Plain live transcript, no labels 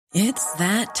It's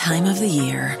that time of the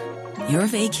year. Your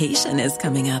vacation is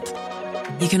coming up.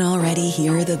 You can already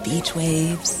hear the beach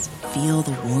waves, feel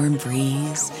the warm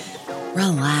breeze,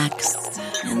 relax,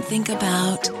 and think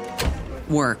about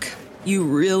work. You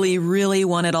really, really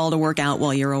want it all to work out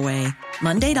while you're away.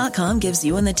 Monday.com gives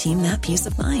you and the team that peace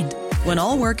of mind. When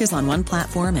all work is on one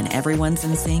platform and everyone's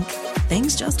in sync,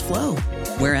 things just flow.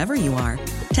 Wherever you are,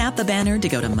 tap the banner to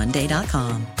go to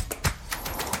Monday.com.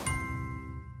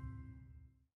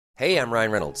 Hey, I'm Ryan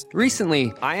Reynolds.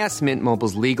 Recently, I asked Mint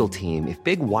Mobile's legal team if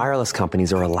big wireless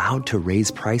companies are allowed to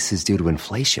raise prices due to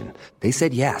inflation. They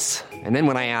said yes. And then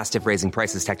when I asked if raising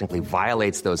prices technically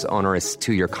violates those onerous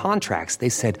two-year contracts, they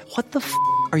said, "What the f***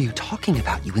 are you talking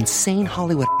about, you insane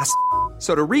Hollywood ass?"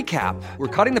 So to recap, we're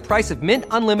cutting the price of Mint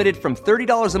Unlimited from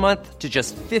 $30 a month to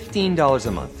just $15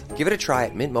 a month. Give it a try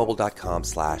at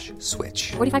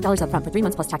mintmobile.com/switch. $45 up front for 3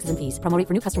 months plus taxes and fees. Promo rate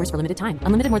for new customers for limited time.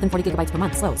 Unlimited more than 40 gigabytes per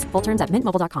month. Slows full terms at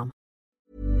mintmobile.com.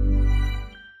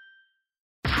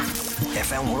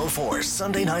 FM 104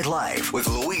 Sunday Night Live with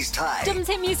Louise Ty. Dublin's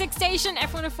hit music station,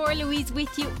 F104, Louise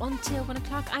with you until 1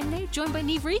 o'clock. I'm now joined by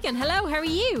Niamh Regan. Hello, how are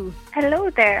you? Hello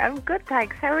there, I'm good,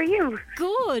 thanks. How are you?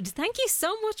 Good, thank you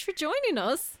so much for joining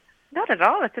us. Not at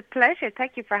all, it's a pleasure.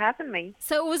 Thank you for having me.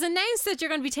 So it was announced that you're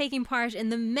going to be taking part in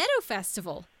the Meadow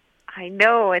Festival. I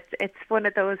know, it's one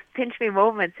of those pinch me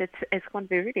moments. It's going to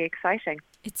be really exciting.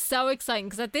 It's so exciting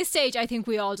because at this stage I think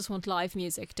we all just want live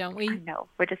music, don't we? I know,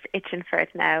 we're just itching for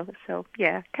it now. So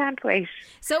yeah, can't wait.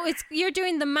 So you're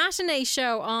doing the matinee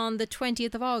show on the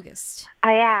 20th of August.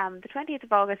 I am, the 20th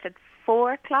of August at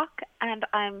 4 o'clock, and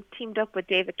I'm teamed up with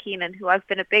David Keenan, who I've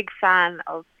been a big fan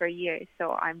of for years.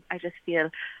 So I just feel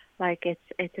like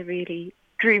it's a really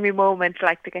dreamy moment,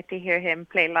 like to get to hear him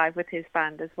play live with his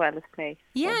band as well as play.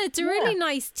 Yeah, so, it's a really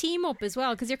nice team up as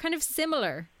well because you're kind of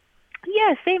similar.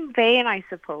 Yeah, same vein, I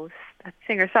suppose. That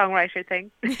singer-songwriter thing.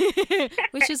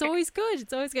 Which is always good.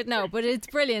 It's always good. No, but it's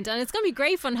brilliant and it's going to be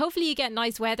great fun. Hopefully you get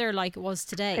nice weather like it was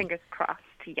today. Fingers crossed,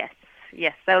 yes.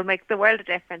 Yes, that'll make the world a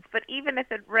difference. But even if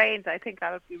it rains, I think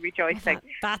I'll be rejoicing.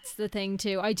 That's the thing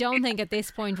too. I don't think at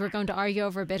this point we're going to argue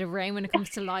over a bit of rain when it comes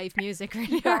to live music,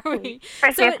 really, exactly. are we?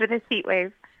 Especially after this heat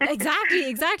wave.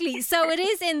 Exactly. So it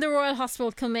is in the Royal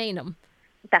Hospital Kilmainham.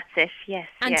 That's it, yes.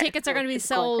 And tickets are going to be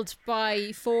sold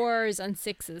by 4s and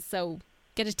 6s. So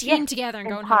get a team together and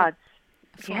go and have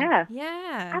fun.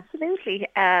 Yeah. Absolutely.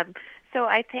 So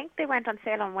I think they went on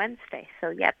sale on Wednesday. So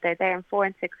yeah, they're there in 4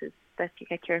 and 6s. That you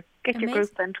get your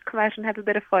group and come out and have a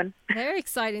bit of fun. Very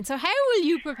exciting. So how will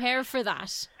you prepare for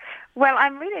that? Well,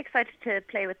 I'm really excited to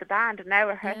play with the band, and now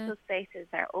rehearsal spaces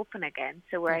are open again,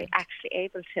 so we're actually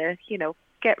able to,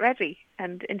 get ready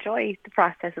and enjoy the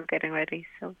process of getting ready.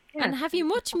 So, yeah. And have you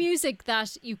much music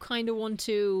that you kind of want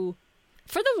to,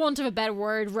 for the want of a better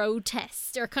word, road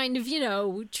test or kind of,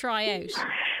 try out?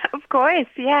 Of course,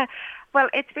 yeah. Well,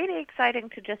 it's really exciting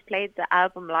to just play the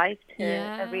album live to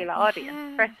a real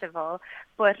audience, first of all.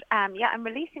 But, I'm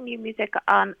releasing new music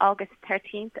on August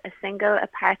 13th, a single, a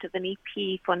part of an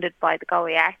EP funded by the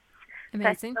Galway Arts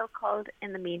Festival called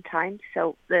In the Meantime.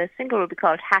 So the single will be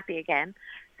called Happy Again.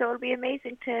 So it'll be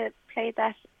amazing to play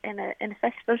that in a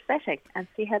festival setting and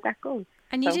see how that goes.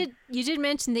 And you did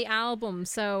mention the album.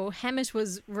 So Hemet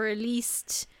was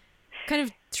released kind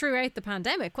of throughout the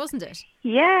pandemic, wasn't it?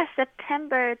 Yeah,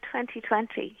 September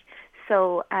 2020.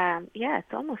 So,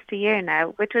 it's almost a year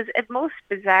now, which was a most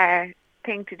bizarre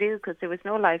thing to do because there was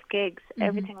no live gigs. Mm-hmm.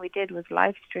 Everything we did was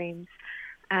live streams,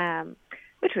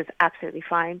 which was absolutely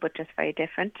fine, but just very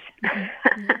different.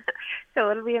 Mm-hmm.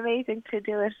 So it'll be amazing to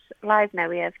do it live now.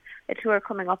 We have a tour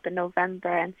coming up in November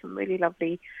and some really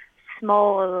lovely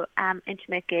small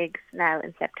intimate gigs now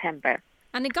in September.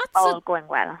 And it got all going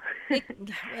well.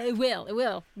 It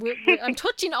will. I'm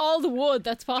touching all the wood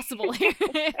that's possible here.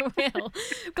 It will.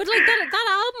 But like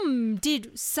that album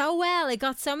did so well. It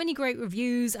got so many great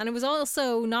reviews, and it was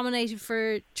also nominated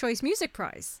for Choice Music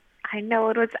Prize. I know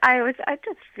it was. I was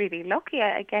just really lucky.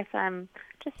 I guess I'm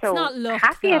just so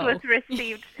happy though. It was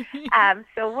received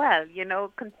so well.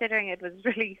 Considering it was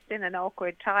released in an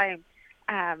awkward time.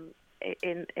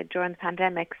 During the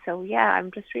pandemic. So yeah,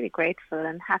 I'm just really grateful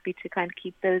and happy to kind of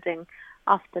keep building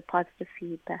off the positive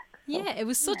feedback. So, yeah, it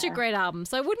was such a great album.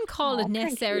 So I wouldn't call it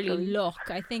necessarily luck.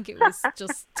 I think it was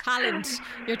just talent,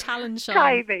 your talent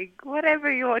shine. Timing,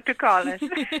 whatever you want to call it.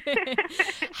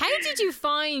 How did you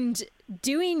find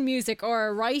doing music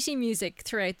or writing music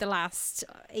throughout the last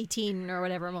 18 or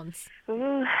whatever months?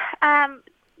 Ooh,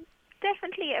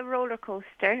 definitely a roller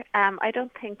coaster. I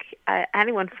don't think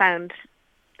anyone found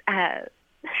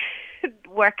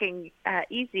working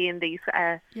easy in these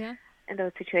in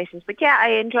those situations, but yeah, I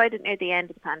enjoyed it near the end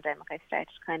of the pandemic. I started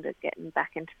kind of getting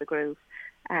back into the groove,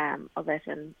 of it,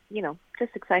 and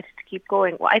just excited to keep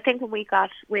going. Well, I think when we got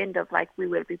wind of we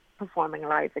will be performing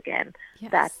live again,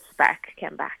 that spark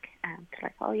came back, and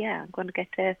oh yeah, I'm going to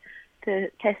get to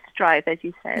test drive, as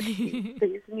you said,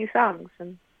 these new songs,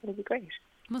 and it'll be great.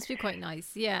 Must be quite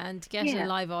nice, yeah, and to get a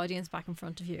live audience back in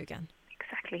front of you again.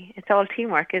 Exactly. It's all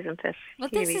teamwork, isn't it? Well,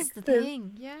 this is the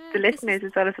thing, yeah. The listeners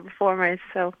as well as the performers,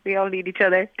 so we all need each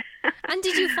other. And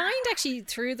did you find, actually,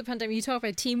 through the pandemic, you talk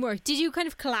about teamwork, did you kind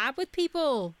of collab with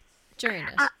people during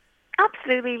it?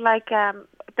 Absolutely.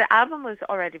 The album was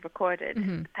already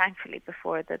recorded, thankfully,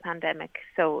 before the pandemic.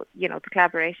 So, the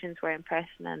collaborations were in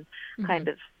person, and kind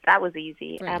of, that was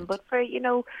easy. But for,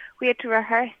 we had to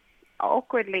rehearse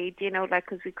awkwardly,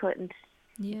 because we couldn't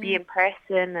be in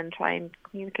person and try and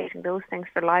communicating those things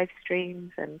for live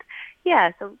streams, and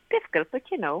so difficult, but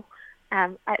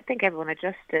I think everyone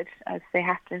adjusted as they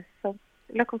had to, so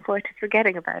looking forward to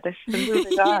forgetting about it and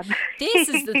moving on. This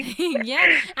is the thing,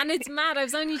 and it's mad. I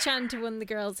was only chatting to one of the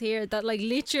girls here that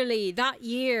literally that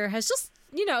year has just,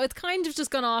 it's kind of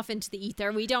just gone off into the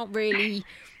ether. We don't really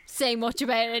say much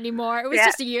about it anymore. It was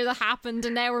just a year that happened,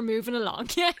 and now we're moving along.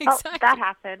 Yeah, exactly. Oh, that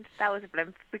happened. That was a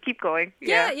blimp. We keep going.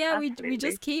 Yeah, we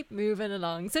just keep moving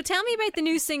along. So tell me about the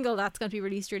new single that's going to be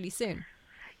released really soon.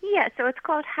 Yeah, so it's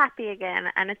called Happy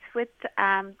Again, and it's with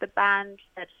the band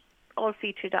that's all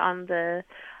featured on the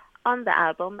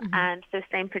album, and the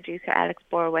same producer, Alex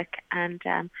Borwick, and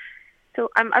so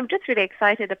I'm just really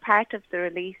excited. A part of the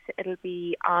release, it'll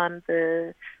be on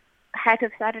the Heart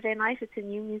of Saturday Night. It's a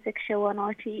new music show on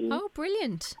RTE. Oh,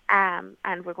 brilliant. And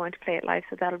we're going to play it live,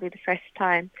 so that'll be the first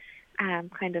time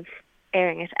kind of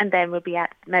airing it. And then we'll be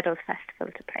at Meadows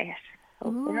Festival to play it. So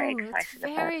we're very excited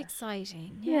about it. Very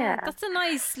exciting. Yeah. That's a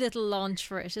nice little launch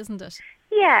for it, isn't it?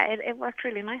 Yeah, it worked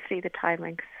really nicely, the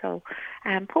timing. So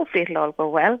hopefully it'll all go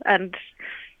well, and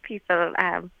people...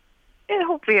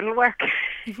 hopefully it'll work.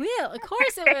 It will. Of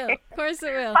course it will. Of course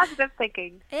it will. Positive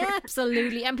thinking.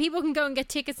 Absolutely. And people can go and get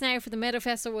tickets now for the Meadow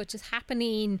Festival, which is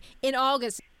happening in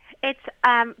August. It's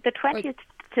the 20th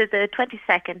to the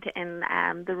 22nd in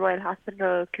the Royal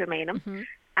Hospital, Kilmainham.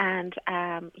 And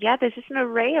there's just an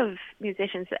array of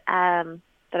musicians that I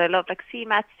love, like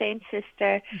CMAT, Saint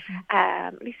Sister,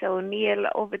 Lisa O'Neill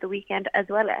over the weekend, as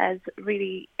well as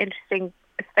really interesting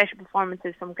special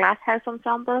performances from Glasshouse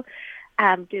Ensemble.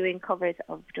 Doing covers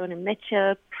of Joni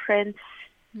Mitchell, Prince,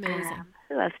 amazing.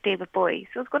 Who else? David Bowie.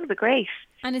 So it's going to be great.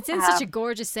 And it's in such a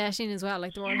gorgeous setting as well.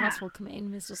 Like the Royal Hospital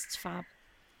Kilmainham is just fab.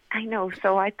 I know.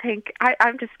 So I think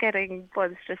I'm just getting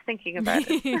buzzed just thinking about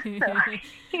it.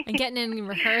 And getting in and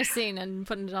rehearsing and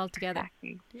putting it all together.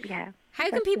 Exactly. Yeah. How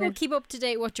can people keep up to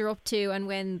date what you're up to and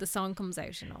when the song comes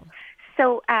out and all?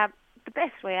 So the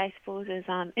best way, I suppose, is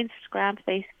on Instagram,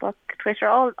 Facebook, Twitter,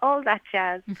 all that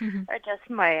jazz, or just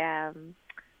my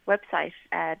website,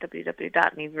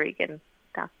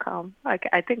 www.niamhregan.com.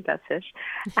 I think that's it.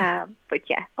 But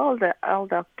yeah, all the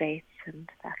updates, and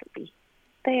that'll be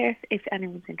there if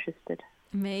anyone's interested.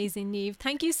 Amazing, Niamh.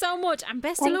 Thank you so much, and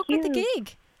best of luck with the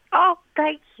gig. Oh,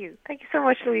 thank you. Thank you so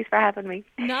much, Louise, for having me.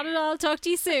 Not at all. Talk to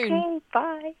you soon. Okay,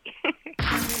 bye.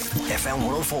 FM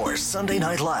 104 Sunday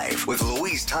Night Live with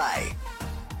Louise Ty.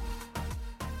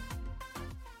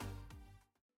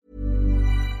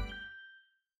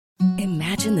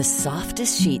 Imagine the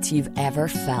softest sheets you've ever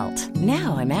felt.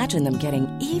 Now imagine them getting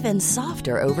even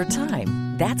softer over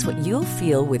time. That's what you'll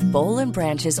feel with Boll &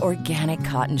 Branch's organic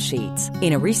cotton sheets.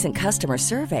 In a recent customer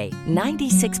survey,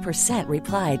 96%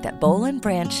 replied that Boll &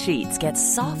 Branch sheets get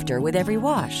softer with every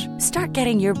wash. Start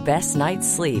getting your best night's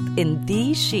sleep in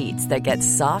these sheets that get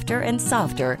softer and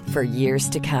softer for years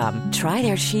to come. Try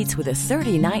their sheets with a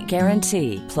 30-night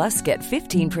guarantee. Plus, get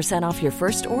 15% off your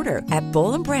first order at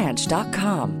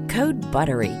bollandbranch.com. Code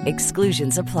BUTTERY.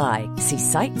 Exclusions apply. See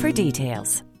site for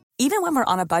details. Even when we're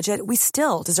on a budget, we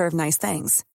still deserve nice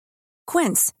things.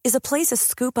 Quince is a place to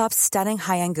scoop up stunning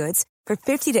high-end goods for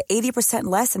 50 to 80%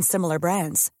 less than similar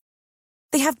brands.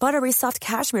 They have buttery soft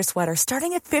cashmere sweaters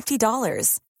starting at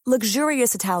 $50,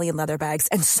 luxurious Italian leather bags,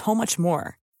 and so much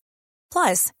more.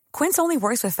 Plus, Quince only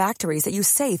works with factories that use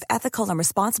safe, ethical, and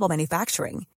responsible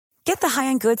manufacturing. Get the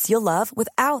high-end goods you'll love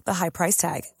without the high price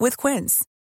tag with Quince.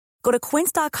 Go to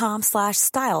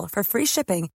quince.com/style for free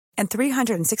shipping and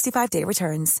 365-day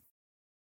returns.